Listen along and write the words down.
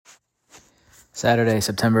Saturday,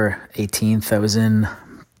 September 18th, I was in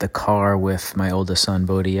the car with my oldest son,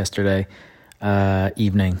 Bodhi, yesterday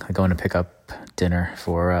evening, going to pick up dinner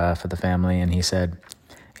for the family, and he said,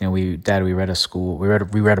 Dad, we read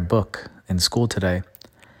a book in school today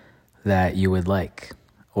that you would like,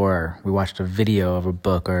 or we watched a video of a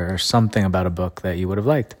book or something about a book that you would have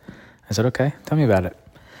liked. I said, okay, tell me about it.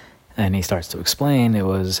 And he starts to explain. It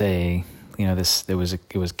was it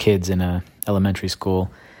was kids in a elementary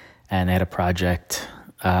school, and they had a project,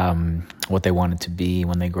 what they wanted to be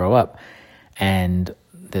when they grow up. And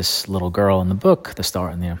this little girl in the book,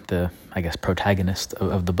 the protagonist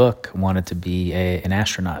of the book, wanted to be an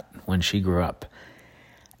astronaut when she grew up.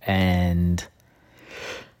 And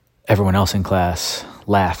everyone else in class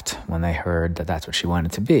laughed when they heard that that's what she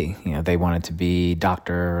wanted to be. They wanted to be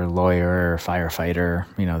doctor, lawyer, firefighter,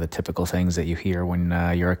 the typical things that you hear when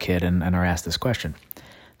you're a kid and are asked this question.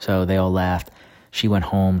 So they all laughed. She went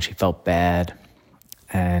home, she felt bad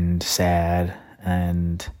and sad,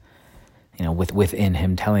 and within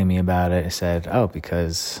him telling me about it, I said, or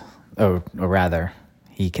rather,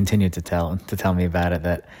 he continued to tell me about it,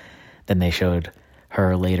 that then they showed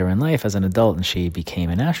her later in life as an adult and she became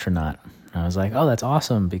an astronaut. And I was like, oh, that's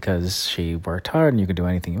awesome, because she worked hard and you could do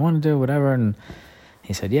anything you want to do, whatever. And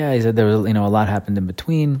he said, yeah, there was, a lot happened in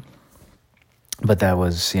between, but that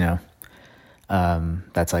was,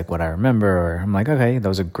 that's like what I remember. Or I'm like, okay, that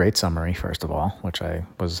was a great summary, first of all, which I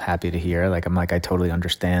was happy to hear. I totally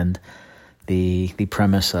understand the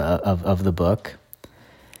premise of the book.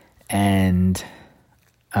 And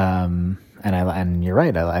you're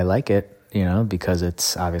right. I like it, because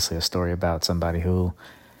it's obviously a story about somebody who,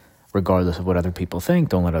 regardless of what other people think,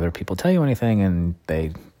 don't let other people tell you anything, and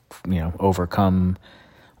they, overcome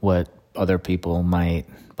what other people might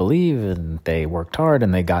believe, and they worked hard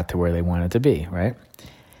and they got to where they wanted to be, right?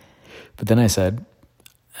 But then I said,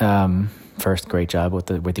 first, great job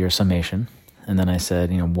with your summation. And then I said,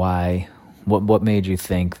 what made you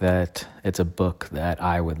think that it's a book that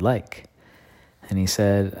I would like? And he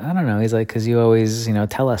said, I don't know. He's like, because you always,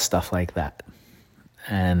 tell us stuff like that.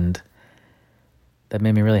 And that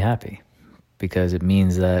made me really happy, because it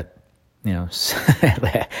means that,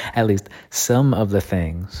 at least some of the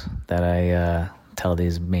things that I tell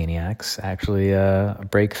these maniacs actually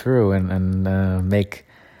break through and make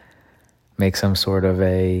some sort of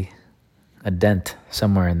a dent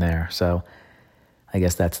somewhere in there. So I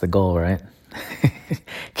guess that's the goal, right?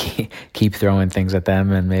 Keep throwing things at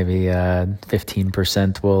them, and maybe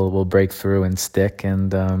 15% will break through and stick,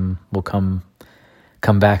 and will come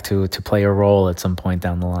back to play a role at some point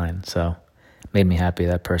down the line. So made me happy,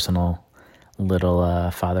 that personal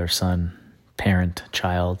little father-son,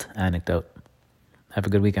 parent-child anecdote. Have a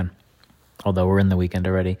good weekend. Although we're in the weekend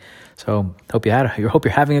already. So hope you're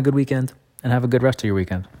having a good weekend, and have a good rest of your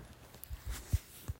weekend.